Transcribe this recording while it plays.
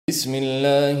بسم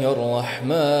الله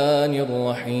الرحمن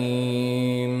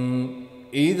الرحيم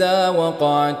إذا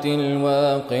وقعت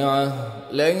الواقعة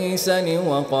ليس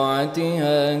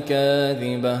لوقعتها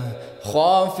كاذبة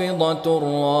خافضة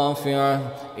رافعة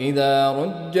إذا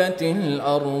رجت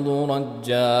الأرض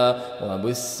رجا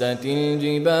وبست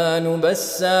الجبال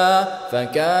بسا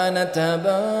فكانت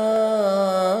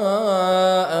هباء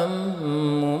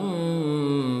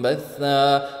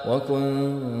منبثا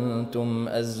وكنتم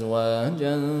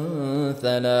أزواجا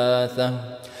ثلاثة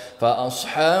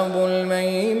فأصحاب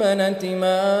الميمنة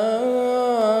ما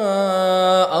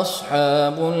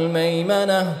أصحاب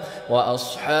الميمنة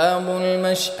وأصحاب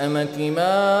المشأمة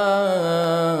ما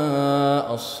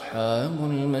أصحاب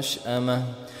المشأمة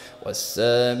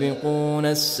والسابقون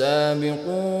السابقون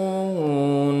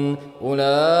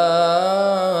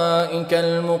أولئك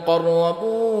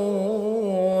المقربون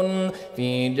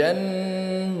في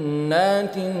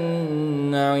جنات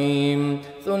النعيم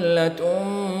ثلة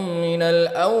من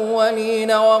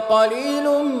الأولين وقليل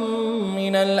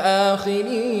من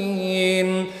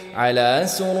الآخرين على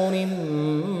سرر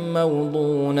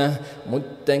موضونة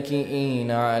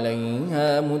متكئين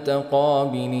عليها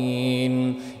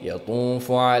متقابلين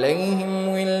يطوف عليهم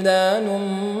ولدان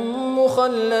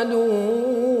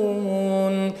مخلدون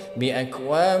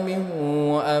بأكواب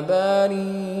وأباريق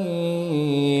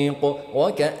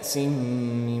وكأس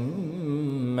من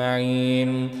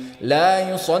معين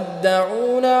لا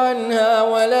يصدعون عنها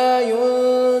ولا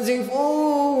ينزفون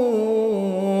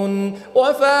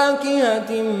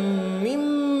وفاكهة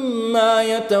مما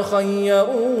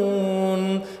يتخيرون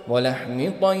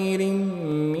ولحم طير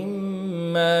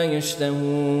مما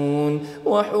يشتهون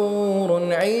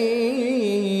وحور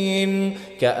عين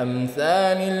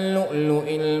كأمثال اللؤلؤ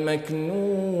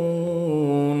المكنون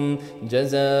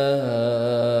جزاء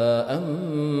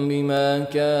بما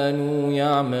كانوا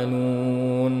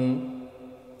يعملون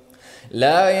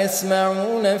لا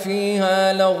يسمعون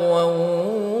فيها لغوا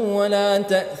ولا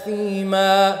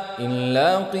تأثيما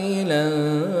إلا قيلا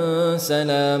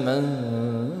سلاما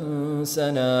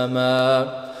سلاما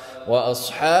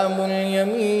وأصحاب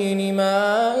اليمين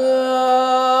ما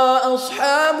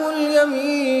أصحاب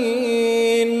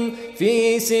اليمين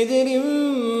في سدر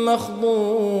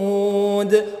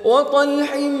مخضود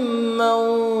وطلح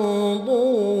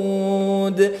منضود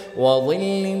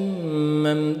وظل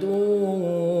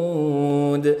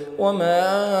ممدود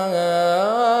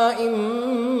وماء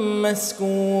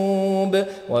مسكوب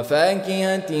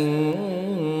وفاكهة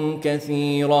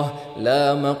كثيرة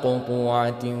لا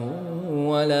مقطوعة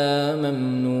ولا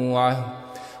ممنوعة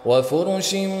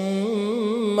وفرش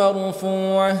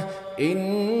مرفوعة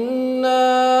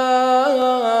إنا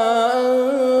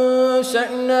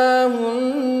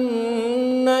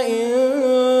أنشأناهن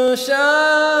إن شاء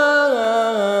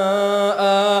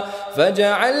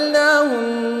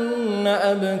فجعلناهن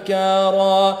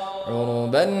أبكارا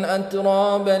عربا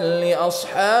أترابا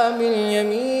لأصحاب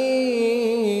اليمين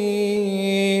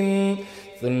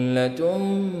ثلة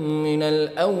من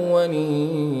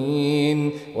الأولين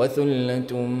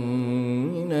وثلة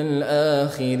من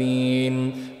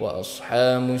الآخرين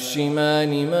وأصحاب الشمال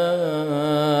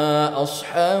ما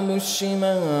أصحاب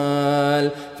الشمال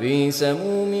في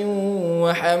سموم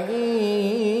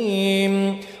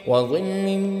وحميم وظل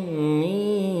من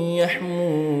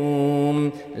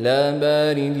يحموم لا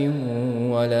بارد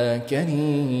ولا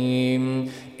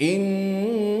كريم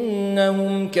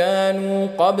إنهم كانوا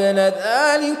قبل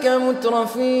ذلك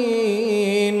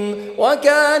مترفين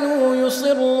وكانوا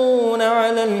يصرون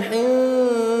على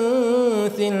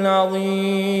الحنث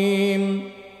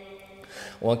العظيم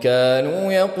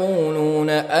وكانوا يقولون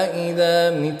أئذا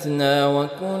متنا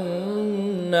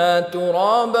وكنا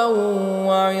ترابا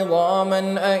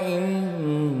وعظاما أئنا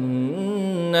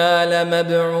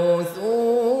لمبعوثون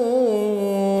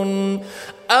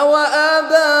أو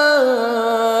آباؤنا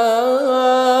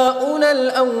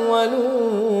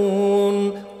الأولون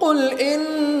قل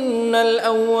إن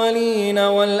الأولين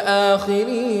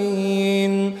والآخرين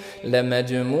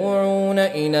لمجموعون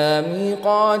إلى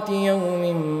ميقات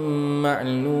يوم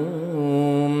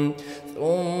معلوم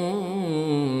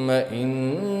ثم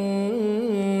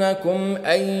إنكم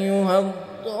أيها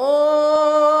الضالون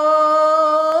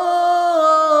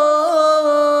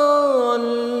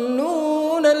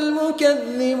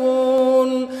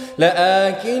المكذبون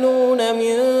لآكلون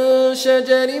من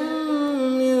شجر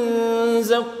من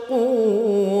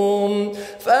زقوم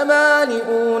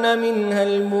فمالئون منها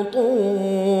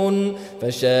البطون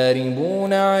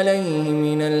فشاربون عليه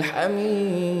من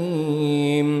الحميم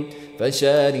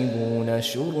فشاربون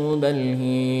شرب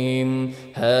الهيم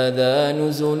هذا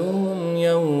نزلهم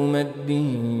يوم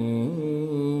الدين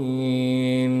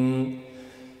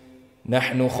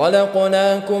نحن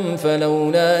خلقناكم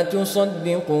فلولا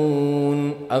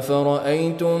تصدقون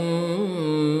أفرأيتم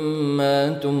ما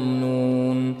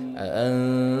تمنون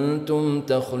أأنتم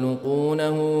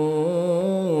تخلقونه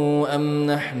أم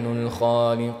نحن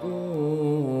الخالقون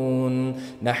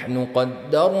نحن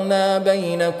قدرنا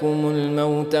بينكم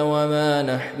الموت وما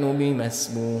نحن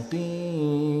بمسبوقين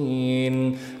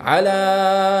على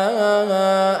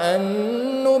أن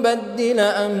نبدل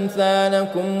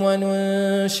أمثالكم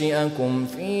وننشئكم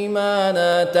فيما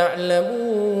لا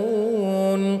تعلمون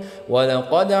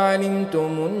ولقد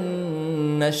علمتم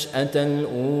النشأة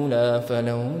الأولى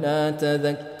فلولا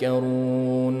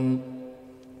تذكرون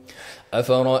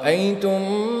أفرأيتم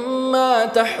ما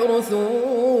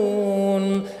تحرثون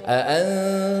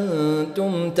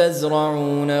أأنتم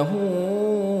تزرعونه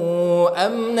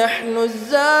أم نحن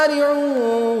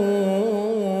الزارعون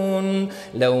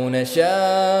لو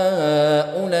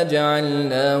نشاء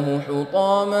لجعلناه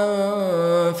حطاما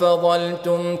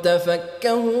فظلتم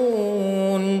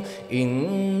تفكهون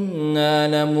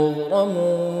إنا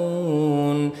لمغرمون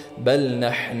بل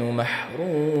نحن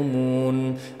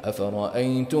محرومون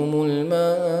أفرأيتم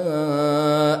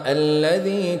الماء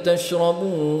الذي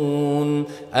تشربون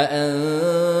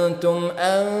أأنتم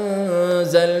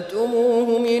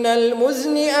أنزلتموه من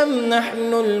المزن أم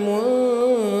نحن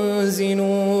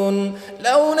المنزلون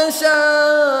لو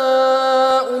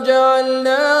نشاء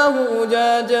جعلناه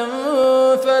أجاجا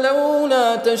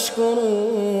فلولا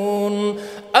تشكرون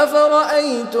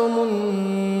أفرأيتم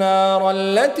النار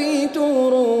التي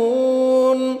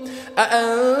تورون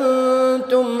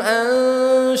أأنتم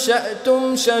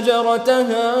أنشأتم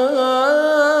شجرتها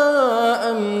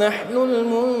أم نحن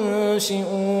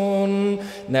المنشئون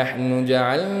نحن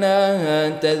جعلناها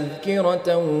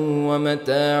تذكرة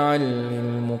ومتاعا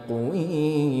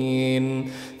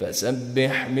للمقوين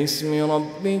فسبح باسم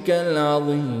ربك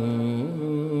العظيم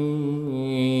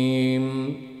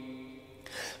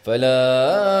فلا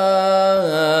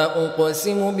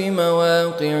أقسم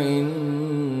بمواقع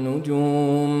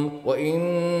النجوم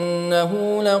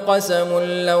وإنه لقسم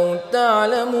لو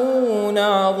تعلمون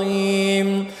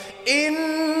عظيم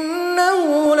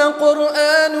إنه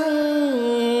لقرآن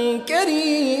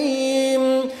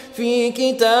كريم في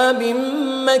كتاب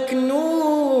مكنون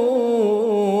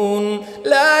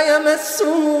لا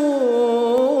يمسه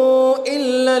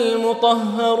إلا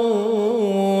المطهرون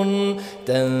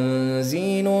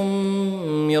تنزيل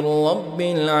من رب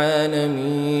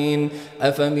العالمين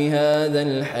أفبهذا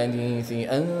الحديث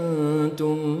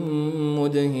أنتم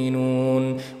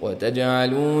مدهنون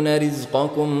وتجعلون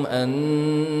رزقكم أنكم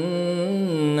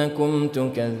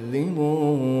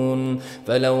تكذبون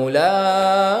فلولا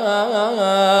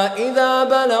إذا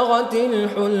بلغت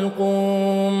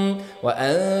الحلقوم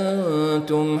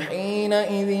وأنتم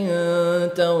حينئذ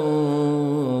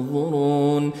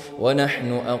تنظرون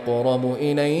ونحن أقرب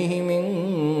إليه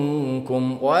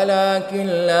منكم ولكن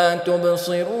لا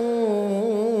تبصرون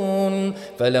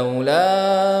فلولا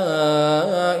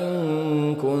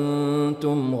إن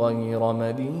كنتم غير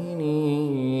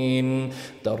مدينين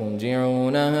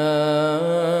ترجعونها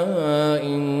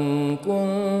إن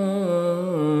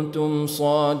كنتم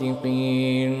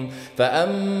صادقين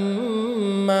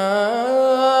فأما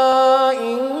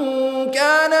إن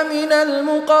كان من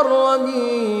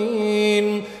المقربين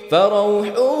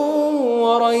فروح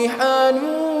وريحان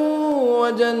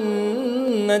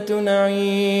وجنة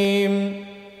نعيم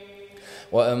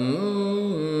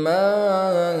وأما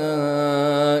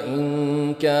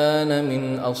إن كان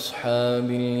من أصحاب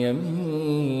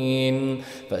اليمين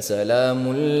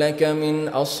فسلام لك من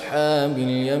أصحاب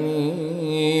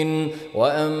اليمين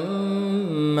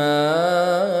وأما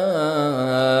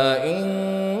إن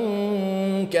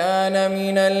كان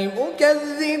من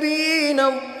المكذبين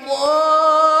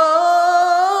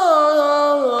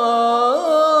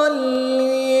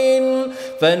الضالين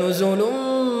فنزل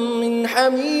من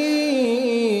حميم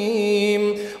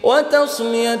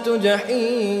وتصلية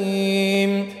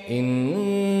جحيم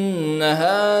إن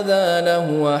هذا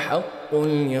لهو حق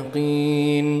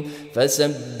اليقين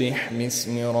فسبح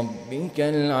باسم ربك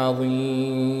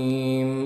العظيم